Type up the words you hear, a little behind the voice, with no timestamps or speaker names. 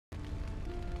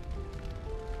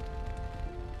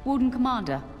Warden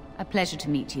Commander, a pleasure to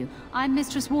meet you. I'm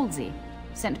Mistress Wolsey,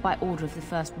 sent by order of the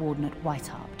First Warden at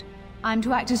Whitehart. I'm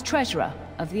to act as treasurer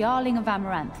of the Arling of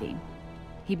Amaranthine.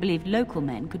 He believed local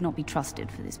men could not be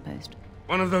trusted for this post.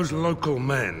 One of those local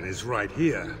men is right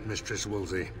here, Mistress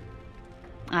Wolsey.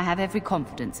 I have every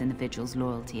confidence in the Vigil's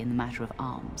loyalty in the matter of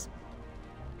arms.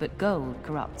 But gold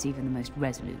corrupts even the most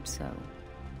resolute soul.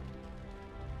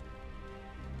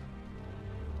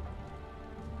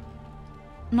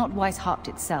 Not Whitehart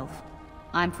itself.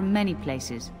 I'm from many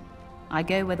places. I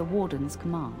go where the Wardens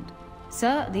command.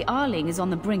 Sir, the Arling is on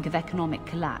the brink of economic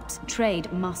collapse.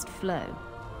 Trade must flow.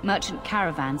 Merchant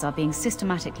caravans are being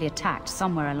systematically attacked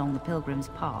somewhere along the Pilgrim's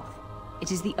Path.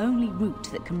 It is the only route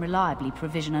that can reliably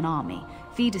provision an army,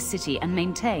 feed a city, and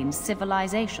maintain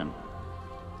civilization.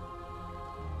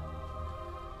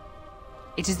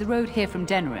 It is the road here from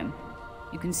Denerim.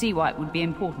 You can see why it would be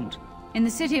important. In the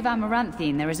city of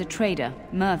Amaranthine there is a trader,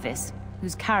 Mervis,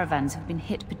 whose caravans have been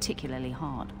hit particularly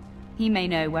hard. He may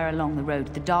know where along the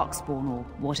road the Darkspawn, or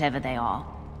whatever they are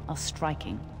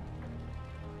striking.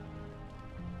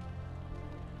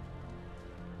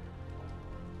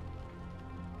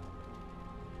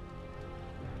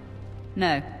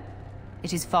 No.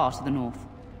 It is far to the north.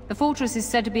 The fortress is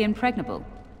said to be impregnable.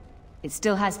 It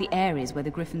still has the areas where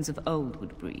the griffins of old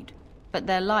would breed. But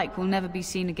their like will never be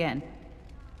seen again.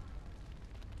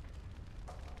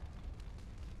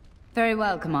 Very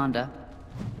well, Commander.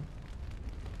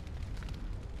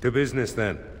 To business,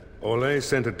 then. Orlais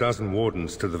sent a dozen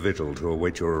wardens to the Vigil to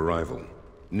await your arrival.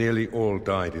 Nearly all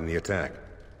died in the attack,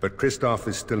 but Kristoff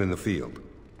is still in the field.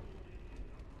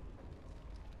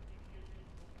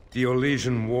 The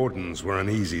Orlesian wardens were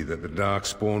uneasy that the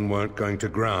Darkspawn weren't going to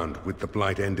ground with the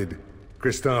Blight ended.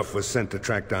 Kristoff was sent to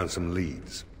track down some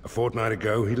leads. A fortnight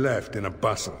ago, he left in a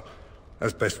bustle.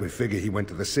 As best we figure, he went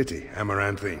to the city,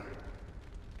 Amaranthine.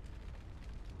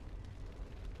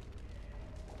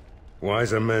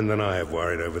 Wiser men than I have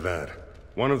worried over that.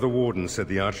 One of the wardens said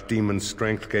the Archdemon's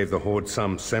strength gave the Horde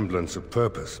some semblance of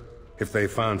purpose. If they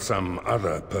found some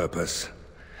other purpose...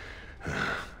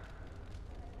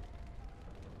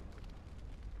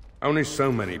 Only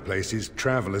so many places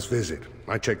travelers visit.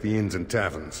 I check the inns and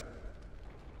taverns.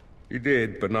 You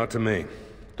did, but not to me.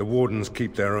 The Wardens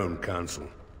keep their own counsel.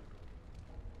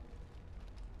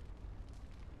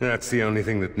 That's the only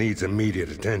thing that needs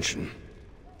immediate attention.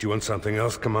 Do you want something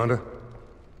else, Commander?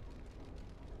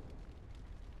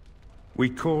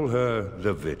 We call her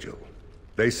the Vigil.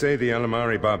 They say the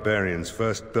Alamari barbarians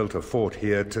first built a fort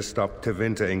here to stop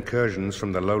Tevinter incursions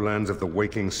from the lowlands of the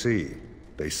Waking Sea.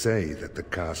 They say that the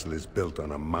castle is built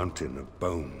on a mountain of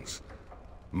bones.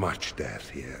 Much death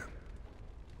here.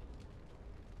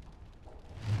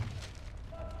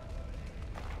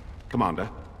 Commander?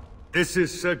 This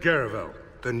is Sir Garavel,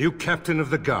 the new captain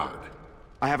of the guard.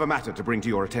 I have a matter to bring to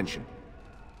your attention.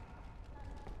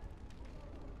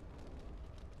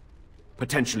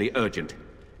 Potentially urgent.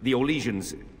 The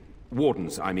Orlesians,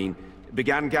 wardens, I mean,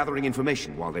 began gathering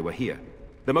information while they were here.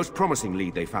 The most promising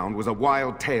lead they found was a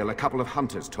wild tale a couple of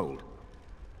hunters told.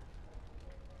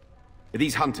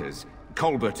 These hunters,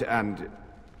 Colbert and...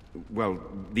 well,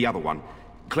 the other one,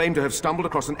 claim to have stumbled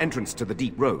across an entrance to the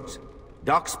deep roads.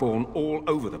 Darkspawn all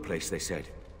over the place, they said.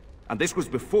 And this was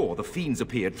before the fiends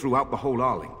appeared throughout the whole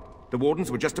Arling. The Wardens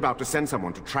were just about to send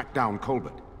someone to track down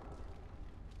Colbert.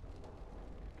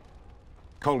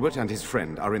 Colbert and his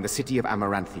friend are in the city of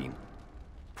Amaranthine.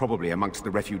 Probably amongst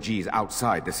the refugees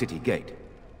outside the city gate.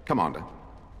 Commander.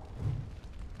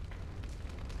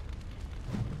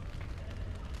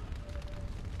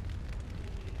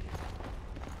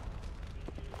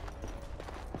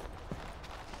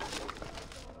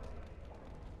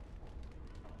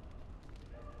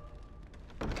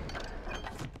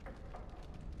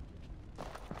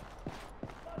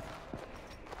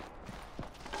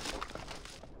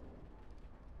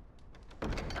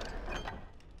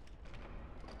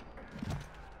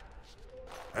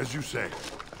 As you say.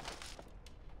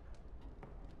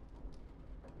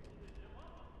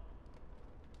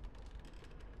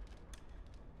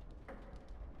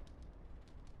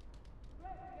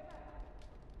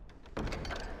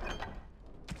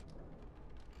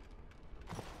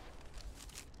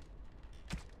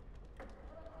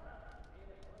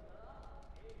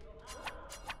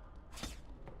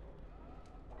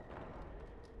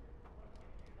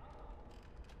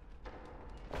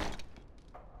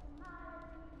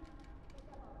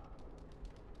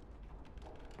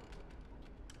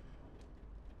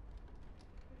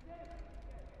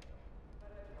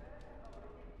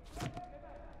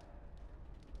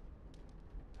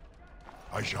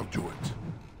 I shall do it.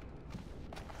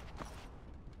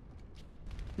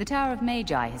 The Tower of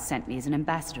Magi has sent me as an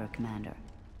ambassador, Commander.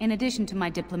 In addition to my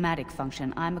diplomatic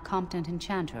function, I'm a competent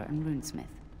enchanter and runesmith.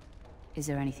 Is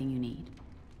there anything you need?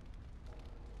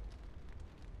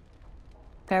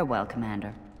 Farewell,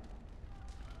 Commander.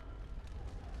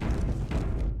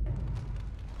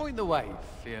 Point the way,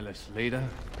 fearless leader.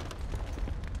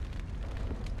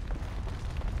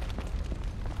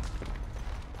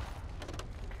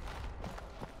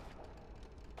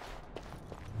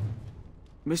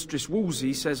 Mistress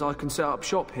Wolsey says I can set up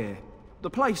shop here. The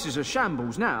place is a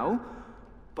shambles now,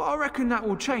 but I reckon that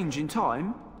will change in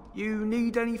time. You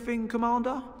need anything,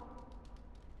 Commander?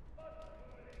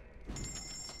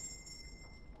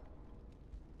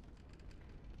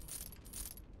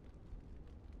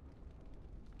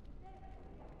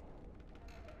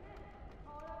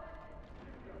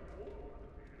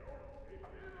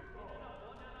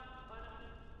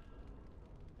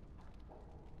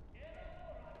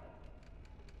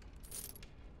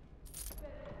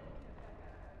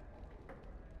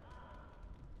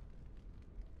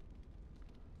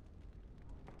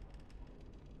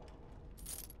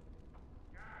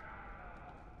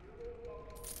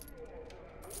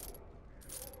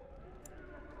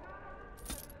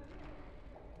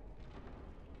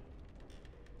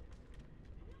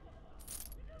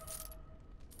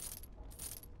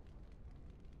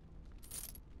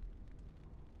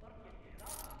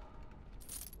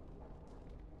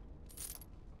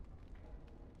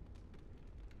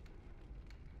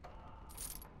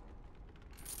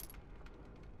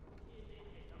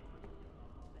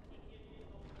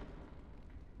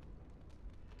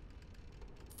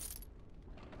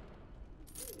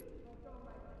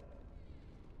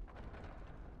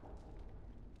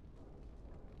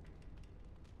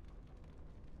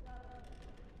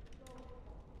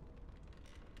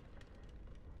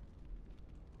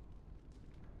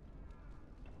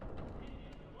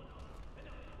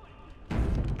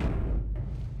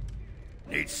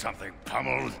 Need something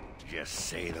pummeled? Just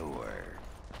say the word.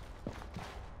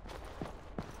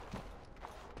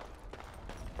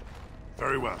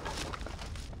 Very well.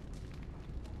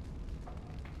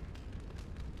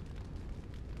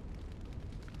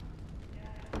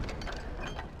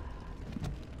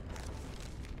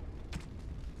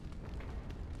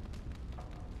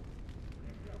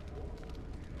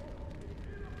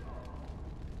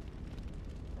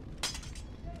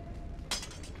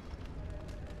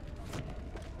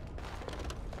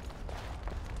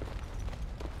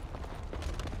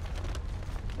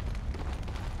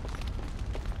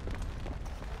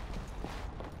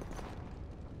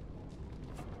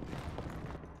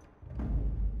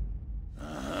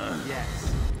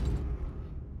 Yes.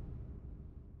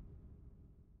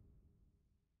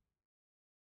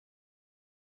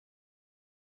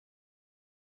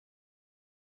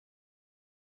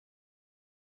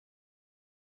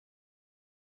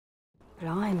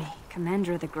 Blimey,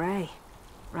 Commander of the Grey.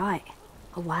 Right.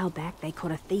 A while back they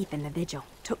caught a thief in the Vigil.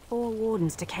 Took 4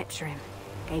 wardens to capture him.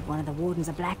 Gave one of the wardens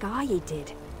a black eye, he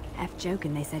did. Half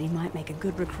joking, they said he might make a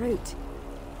good recruit.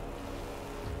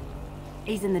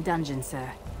 He's in the dungeon, sir.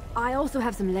 I also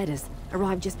have some letters.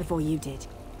 Arrived just before you did.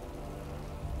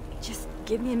 Just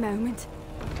give me a moment.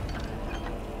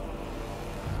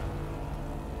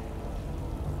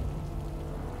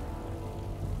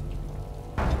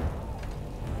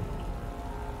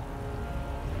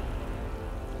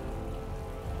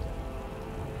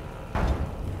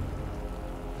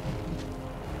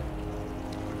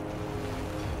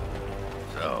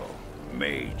 So,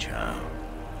 mage, huh?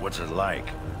 What's it like?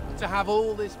 To have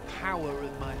all this power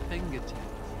at my fingertips.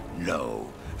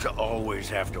 No, to always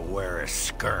have to wear a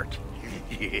skirt.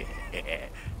 Yeah.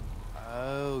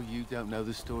 Oh, you don't know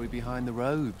the story behind the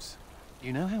robes.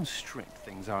 You know how strict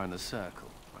things are in the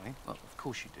Circle, right? Well, of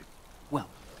course you do. Well,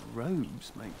 the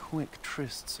robes make quick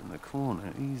trysts in the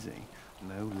corner easy.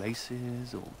 No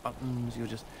laces or buttons, you're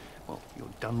just... well, you're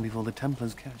done before the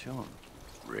Templars catch on.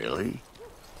 Really?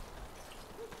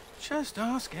 Just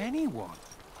ask anyone.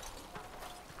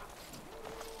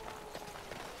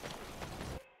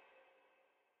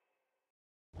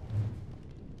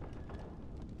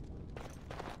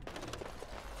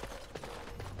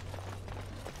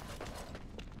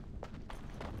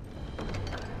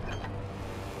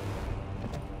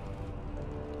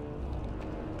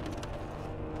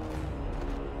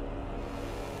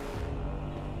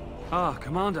 Ah,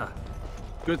 Commander.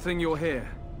 Good thing you're here.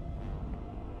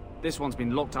 This one's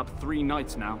been locked up 3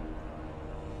 nights now.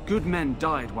 Good men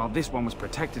died while this one was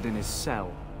protected in his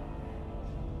cell.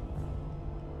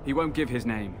 He won't give his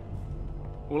name.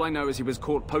 All I know is he was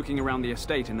caught poking around the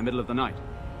estate in the middle of the night.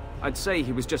 I'd say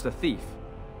he was just a thief.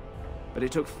 But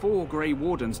it took 4 Grey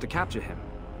Wardens to capture him.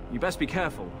 You best be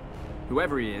careful.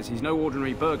 Whoever he is, he's no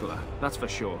ordinary burglar, that's for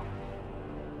sure.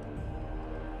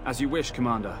 As you wish,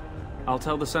 Commander. I'll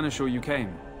tell the Seneschal you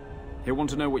came. He'll want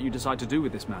to know what you decide to do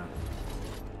with this man.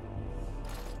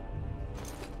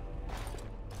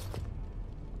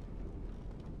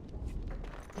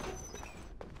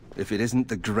 If it isn't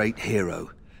the great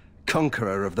hero,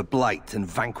 conqueror of the Blight and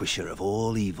vanquisher of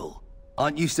all evil.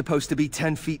 Aren't you supposed to be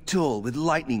 10 feet tall with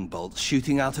lightning bolts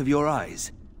shooting out of your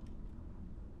eyes?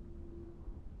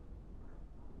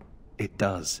 It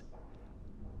does.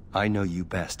 I know you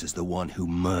best as the one who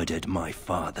murdered my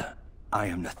father. I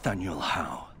am Nathaniel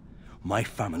Howe. My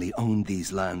family owned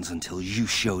these lands until you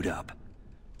showed up.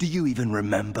 Do you even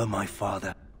remember my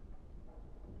father?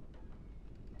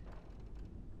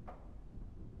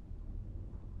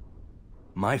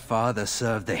 My father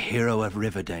served the hero of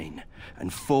Riverdane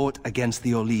and fought against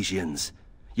the Orlesians,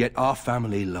 yet our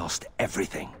family lost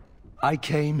everything. I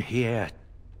came here.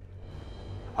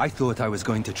 I thought I was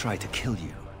going to try to kill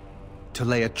you, to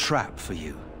lay a trap for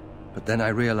you, but then I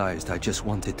realized I just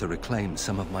wanted to reclaim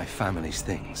some of my family's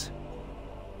things.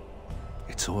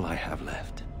 It's all I have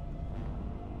left.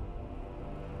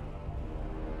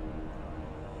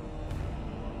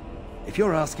 If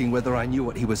you're asking whether I knew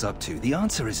what he was up to, the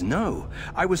answer is no.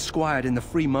 I was squired in the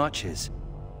Free Marches.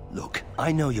 Look,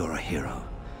 I know you're a hero.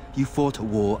 You fought a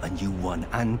war and you won,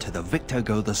 and to the victor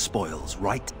go the spoils,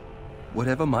 right?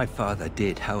 Whatever my father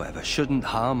did, however, shouldn't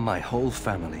harm my whole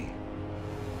family.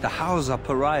 The Howes are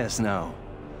pariahs now.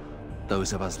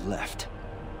 Those of us left.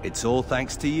 It's all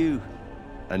thanks to you.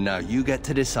 And now you get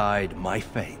to decide my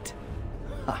fate.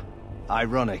 Ha!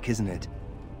 Ironic, isn't it?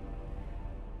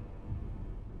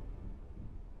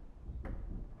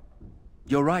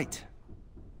 You're right.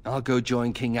 I'll go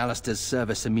join King Alistair's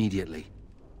service immediately.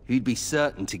 He'd be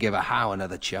certain to give a Howe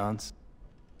another chance.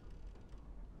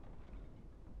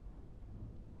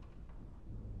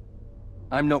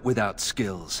 I'm not without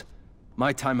skills.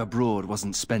 My time abroad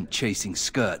wasn't spent chasing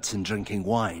skirts and drinking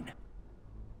wine.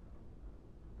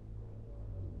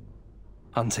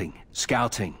 Hunting,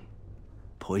 scouting,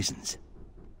 poisons.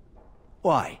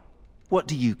 Why? What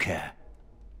do you care?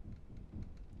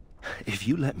 If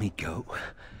you let me go...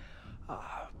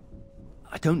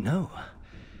 I don't know.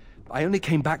 I only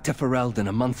came back to Ferelden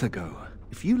a month ago.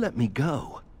 If you let me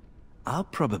go, I'll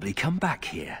probably come back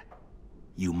here.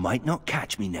 You might not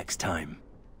catch me next time.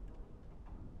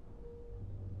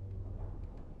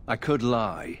 I could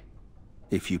lie,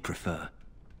 if you prefer.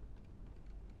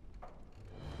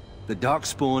 The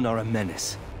Darkspawn are a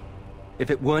menace. If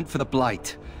it weren't for the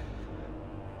Blight,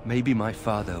 maybe my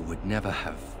father would never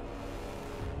have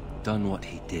done what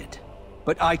he did.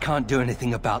 But I can't do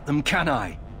anything about them, can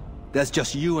I? There's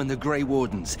just you and the Grey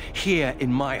Wardens, here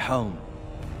in my home.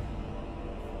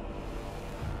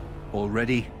 All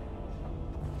ready?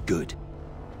 Good.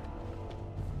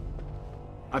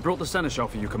 I brought the Seneschal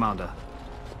for you, Commander.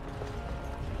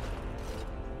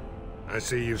 I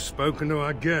see you've spoken to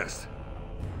our guest.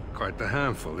 Quite the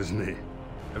handful, isn't he?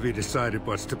 Have you decided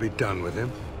what's to be done with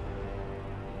him?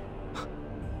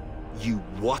 You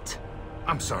what?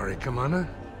 I'm sorry, Commander.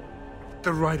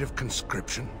 The right of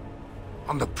conscription?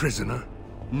 On the prisoner?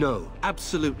 No,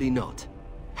 absolutely not.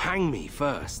 Hang me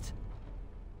first.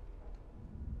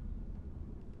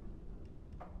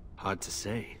 Hard to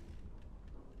say.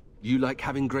 You like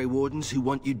having Grey Wardens who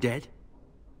want you dead?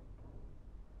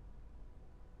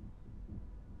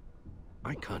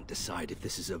 I can't decide if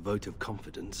this is a vote of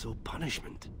confidence or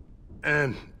punishment.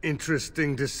 An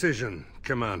interesting decision,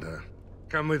 Commander.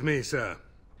 Come with me, sir.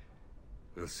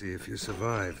 We'll see if you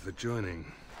survive the joining.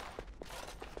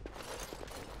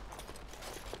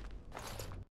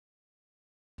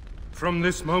 From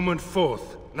this moment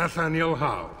forth, Nathaniel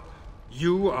Howe,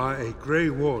 you are a Grey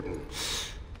Warden.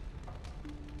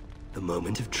 The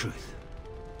moment of truth.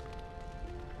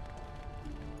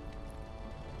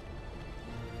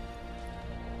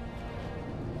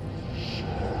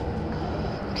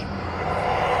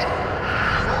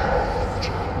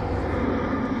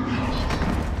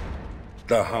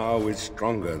 The Howe is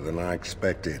stronger than I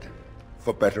expected.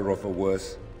 For better or for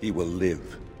worse, he will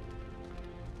live.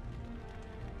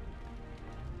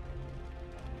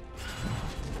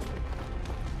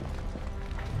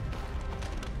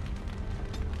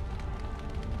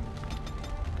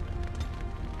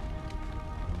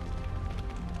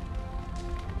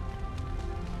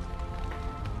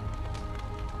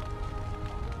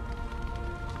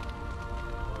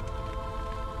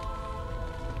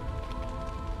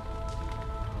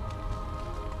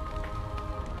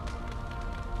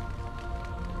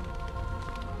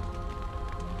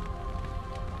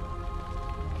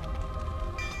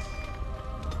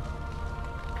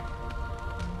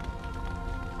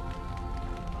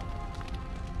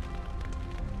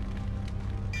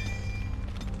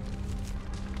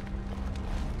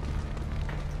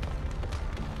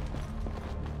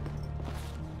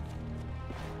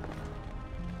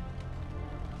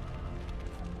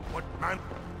 What man?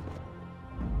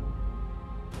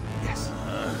 Yes.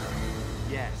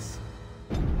 Yes.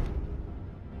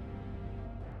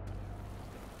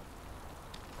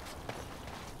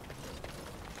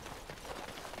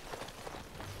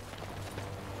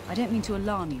 I don't mean to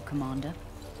alarm you, Commander,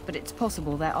 but it's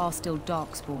possible there are still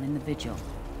Darkspawn in the Vigil.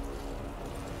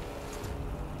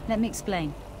 Let me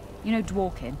explain. You know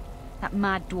Dworkin? That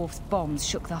mad dwarf's bombs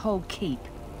shook the whole keep.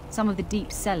 Some of the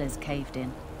deep cellars caved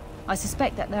in. I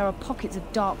suspect that there are pockets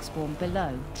of Darkspawn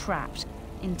below, trapped.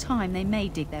 In time, they may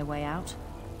dig their way out.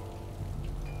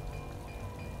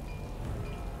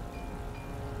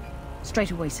 Straight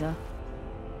away, sir.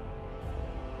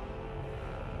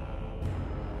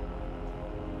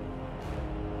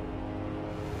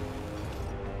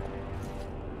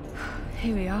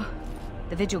 Here we are.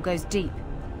 The Vigil goes deep.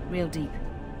 Real deep.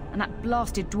 And that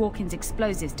blasted Dworkin's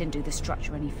explosives didn't do the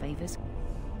structure any favors.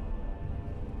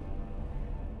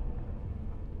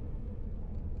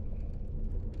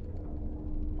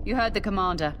 You heard the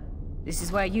Commander. This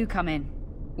is where you come in.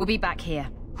 We'll be back here.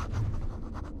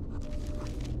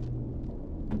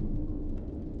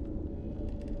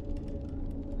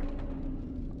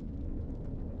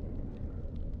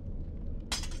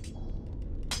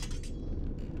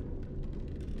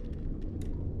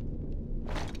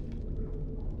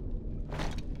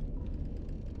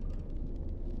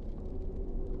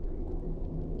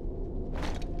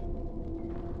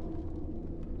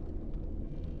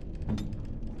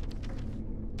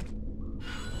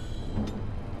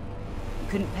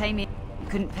 You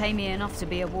couldn't pay me enough to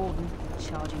be a warden,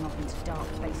 charging off into dark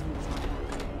basements like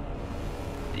that.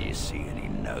 Do you see any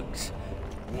nugs?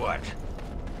 What?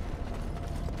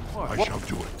 I shall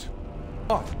do it.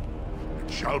 What?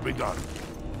 It shall be done.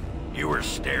 You were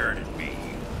staring at me,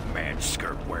 you man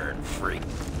skirt-wearing freak.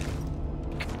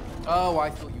 Oh, I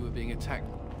thought you were being attacked.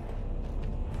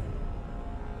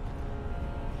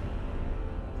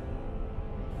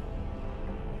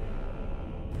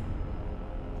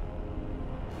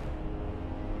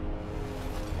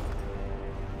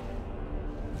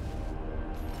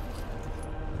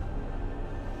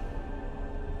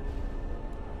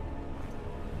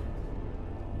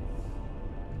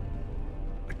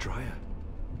 Dryer.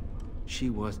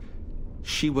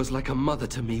 She was like a mother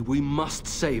to me. We must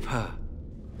save her.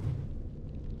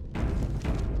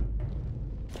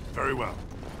 Very well.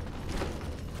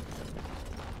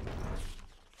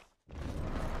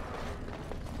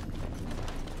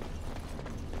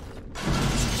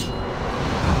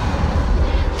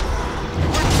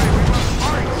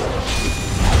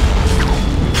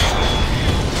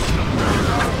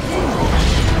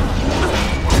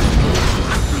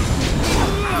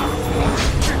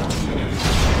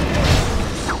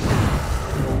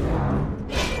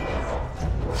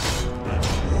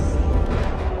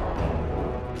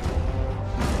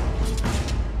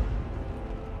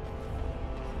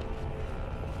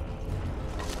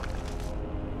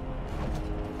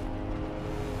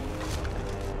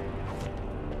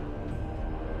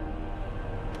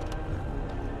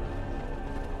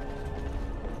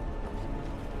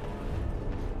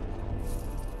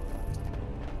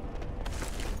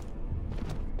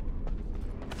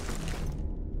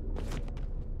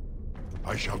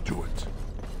 I shall do it.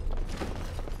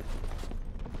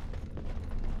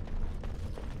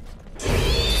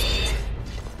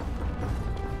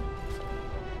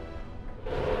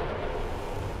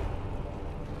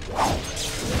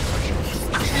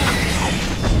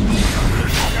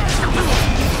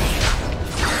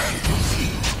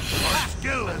 Our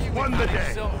skill has won the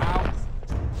day.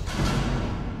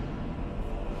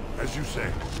 As you say.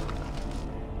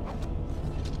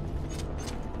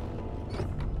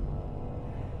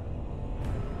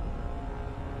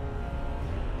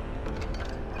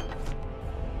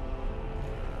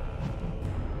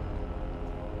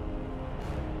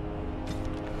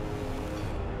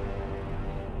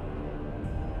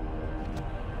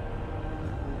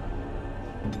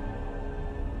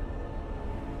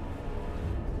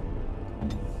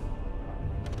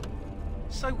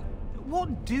 So,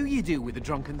 what do you do with a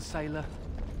drunken sailor?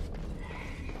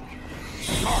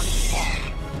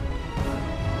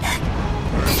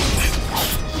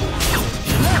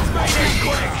 Let's make it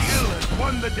quick! Skill has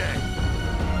won the day.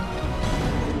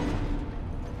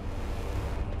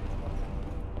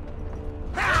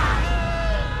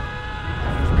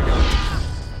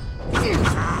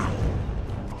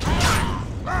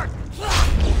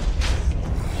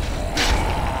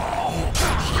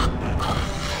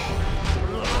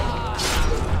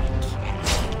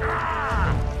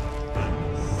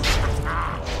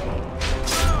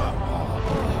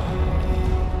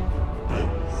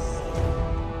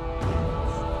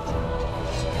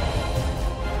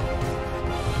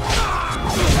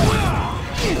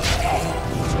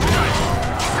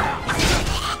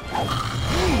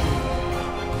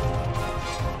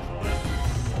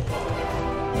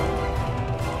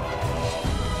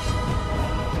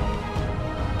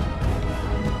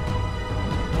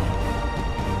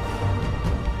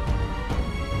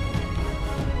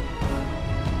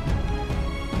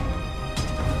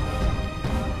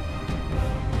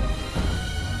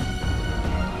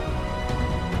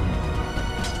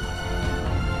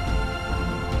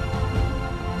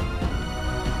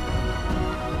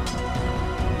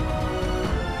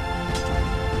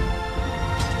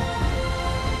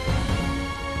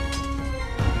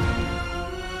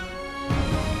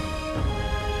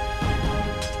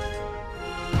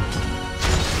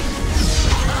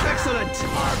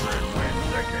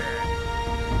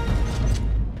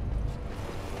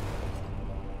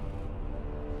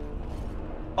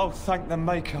 Oh, thank the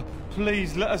Maker.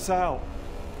 Please let us out.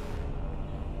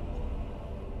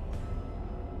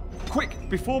 Quick,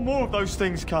 before more of those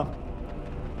things come.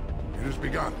 It has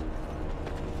begun.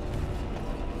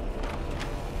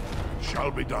 It shall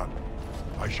be done.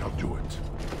 I shall do it.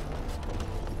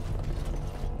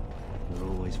 You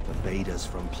always forbade us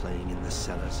from playing in the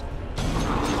cellars.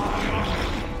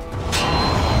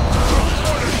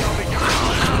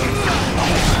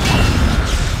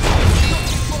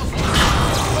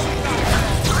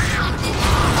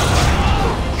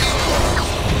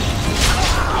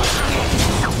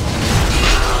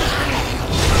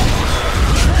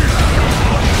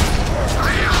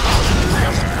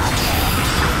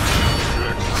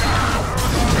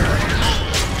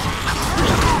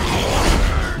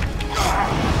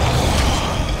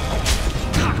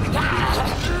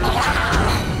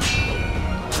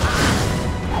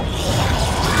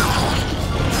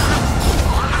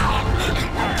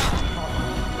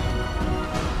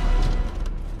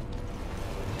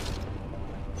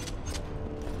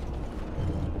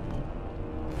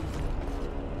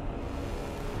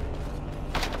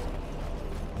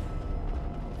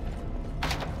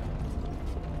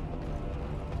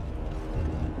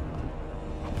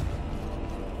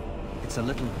 It's a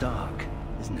little dark,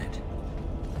 isn't it?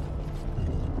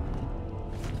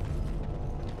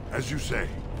 As you say.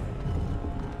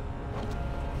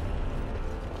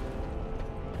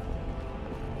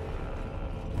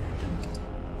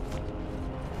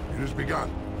 It has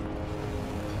begun.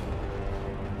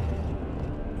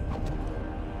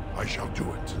 I shall do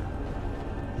it.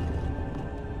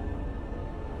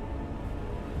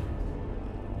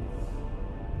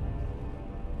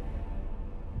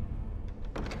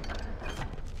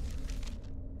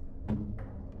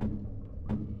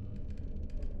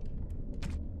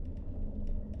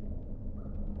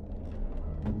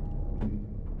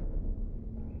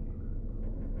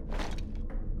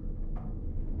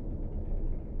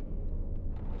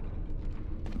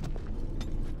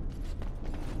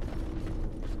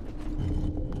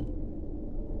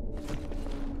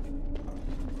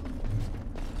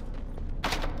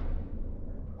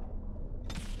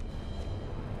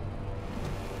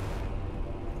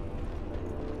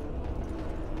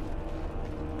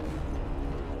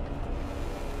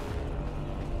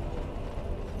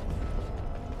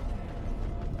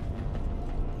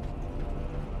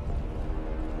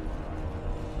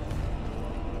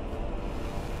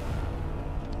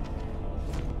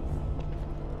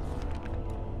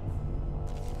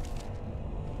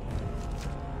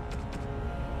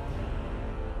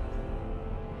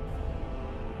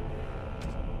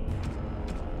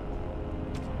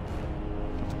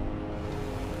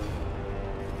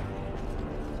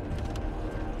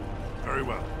 Very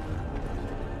well.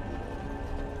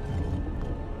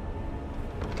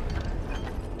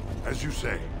 As you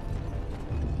say.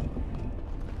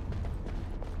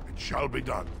 It shall be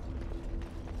done.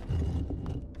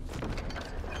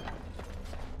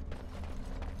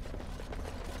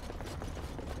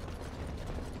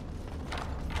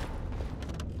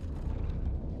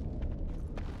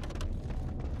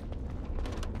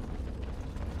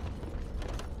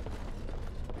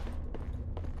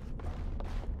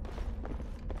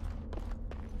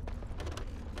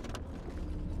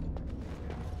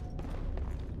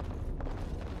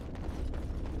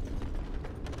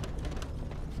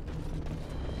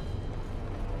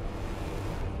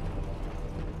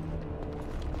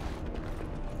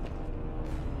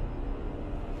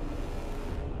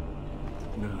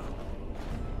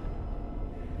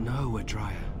 No,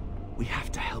 Adria. We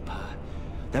have to help her.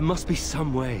 There must be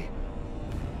some way.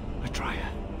 Adria.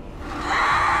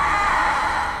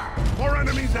 More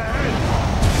enemies ahead!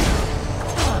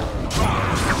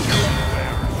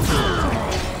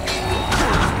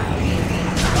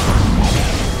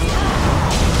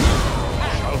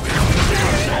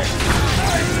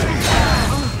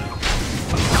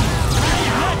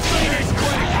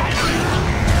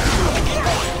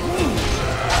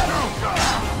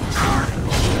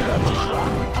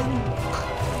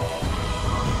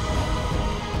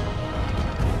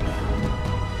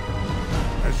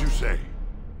 As you say.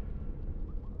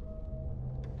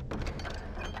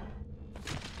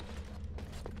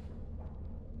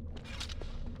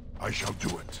 I shall do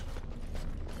it.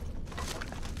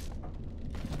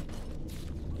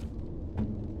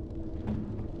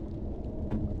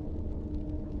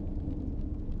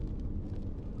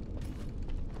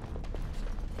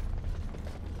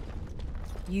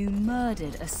 You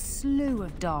murdered a slew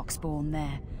of Darkspawn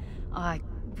there.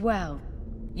 Well,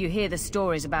 you hear the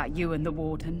stories about you and the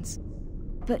Wardens.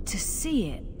 But to see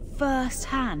it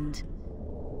firsthand...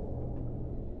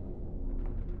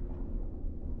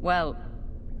 Well,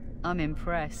 I'm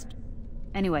impressed.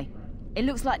 Anyway, it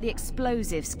looks like the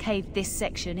explosives caved this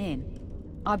section in.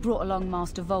 I brought along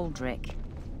Master Voldrick.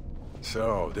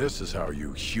 So, this is how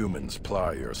you humans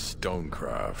ply your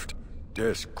stonecraft.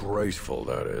 Disgraceful,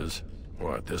 that is.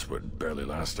 What, this would barely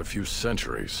last a few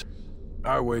centuries.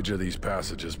 I wager these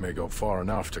passages may go far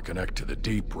enough to connect to the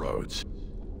deep roads.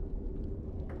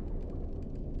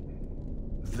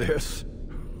 This?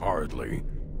 Hardly.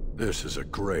 This is a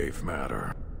grave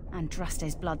matter.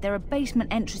 Andraste's blood. There are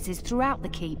basement entrances throughout the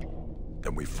keep.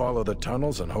 Then we follow the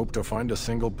tunnels and hope to find a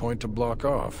single point to block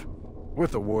off.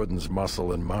 With the Warden's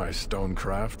muscle and my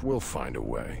stonecraft, we'll find a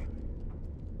way.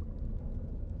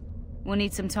 We'll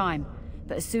need some time,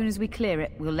 but as soon as we clear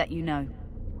it, we'll let you know.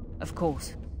 Of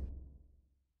course.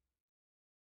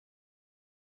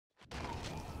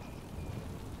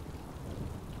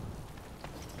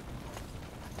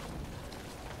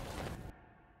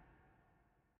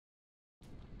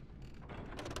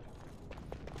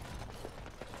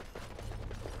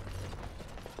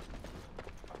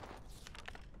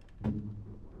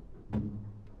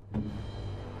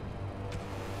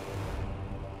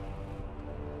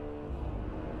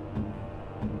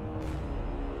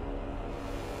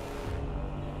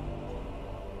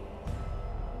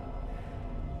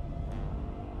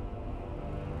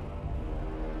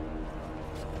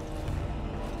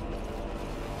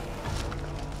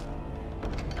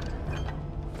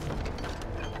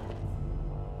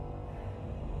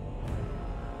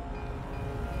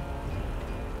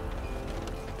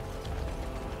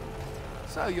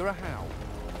 So, you're a Howl.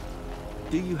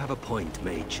 Do you have a point,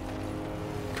 Mage?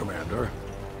 Commander,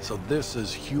 so this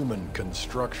is human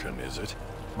construction, is it?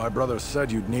 My brother said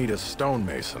you'd need a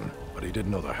stonemason, but he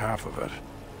didn't know the half of it.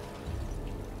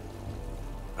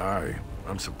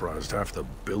 I'm surprised half the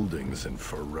buildings in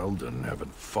Ferelden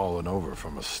haven't fallen over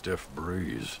from a stiff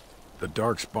breeze. The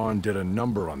Darkspawn did a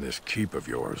number on this keep of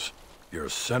yours. Your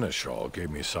seneschal gave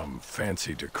me some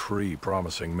fancy decree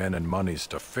promising men and monies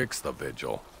to fix the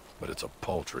vigil, but it's a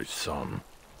paltry sum.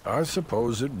 I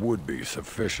suppose it would be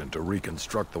sufficient to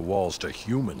reconstruct the walls to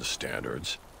human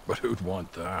standards, but who'd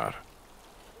want that?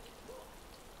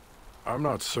 I'm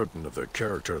not certain of the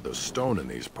character of the stone in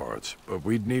these parts, but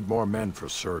we'd need more men for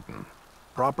certain.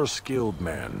 Proper skilled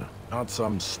men, not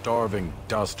some starving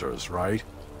dusters, right?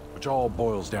 Which all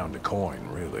boils down to coin,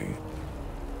 really.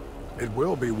 It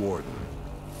will be Warden.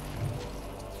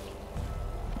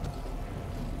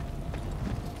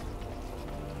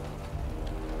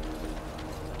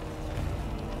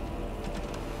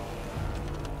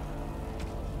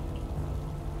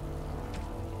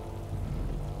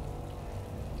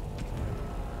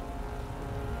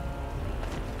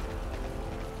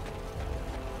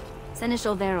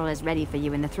 Seneschal Verrill is ready for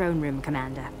you in the throne room,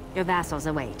 Commander. Your vassals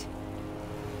await.